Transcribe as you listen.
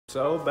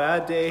So,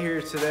 bad day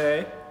here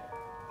today.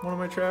 One of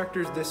my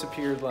tractors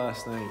disappeared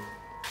last night.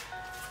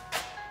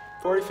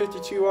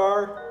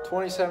 4052R,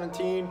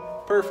 2017,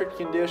 perfect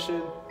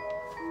condition.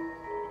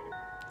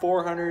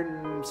 400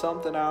 and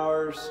something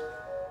hours,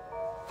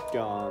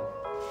 gone.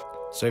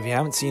 So if you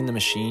haven't seen the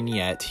machine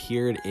yet,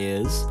 here it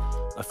is.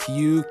 A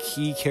few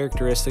key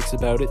characteristics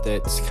about it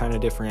that kind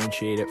of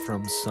differentiate it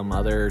from some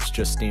other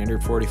just standard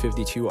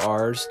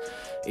 4052Rs.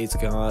 It's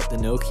got the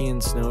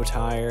Nokian snow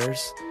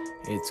tires,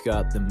 it's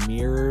got the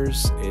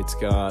mirrors, it's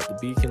got the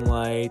beacon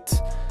light,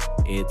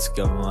 it's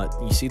got,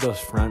 you see those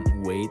front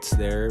weights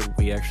there?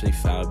 We actually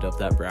fabbed up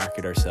that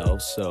bracket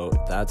ourselves, so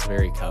that's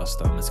very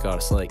custom. It's got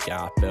a slight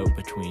gap out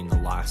between the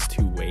last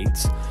two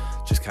weights,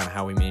 just kind of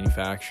how we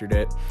manufactured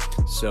it.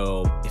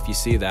 So if you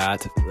see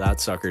that, that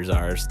sucker's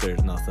ours.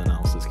 There's nothing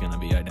else that's going to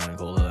be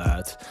identical to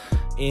that.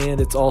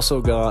 And it's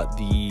also got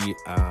the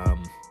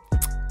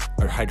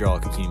our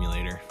hydraulic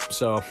accumulator.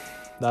 So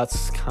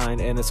that's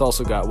and it's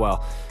also got,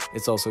 well,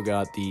 it's also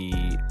got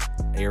the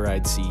air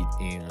ride seat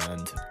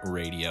and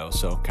radio,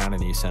 so kind of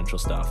the essential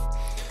stuff.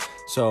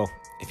 So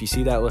if you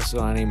see that listed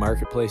on any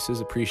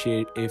marketplaces,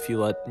 appreciate if you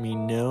let me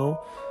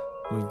know.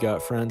 We've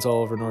got friends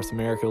all over North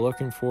America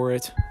looking for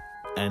it,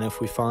 and if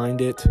we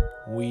find it,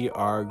 we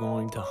are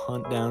going to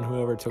hunt down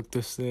whoever took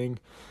this thing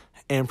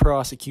and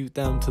prosecute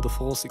them to the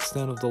fullest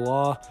extent of the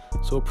law.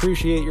 So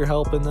appreciate your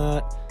help in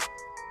that.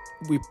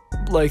 We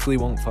likely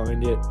won't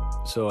find it,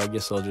 so I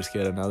guess I'll just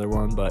get another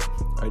one, but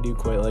I do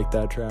quite like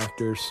that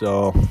tractor.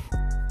 So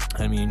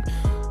I mean,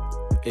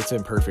 it's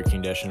in perfect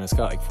condition. It's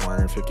got like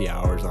 450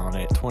 hours on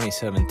it,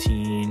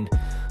 2017,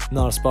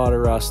 not a spot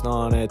of rust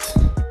on it.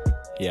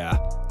 Yeah,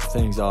 the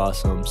thing's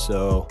awesome.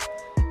 So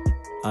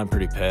I'm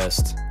pretty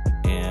pissed,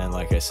 and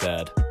like I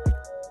said,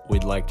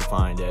 we'd like to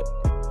find it,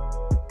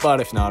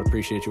 but if not,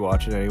 appreciate you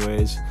watching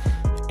anyways.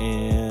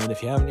 And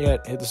if you haven't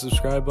yet, hit the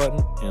subscribe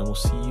button, and we'll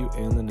see you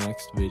in the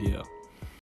next video.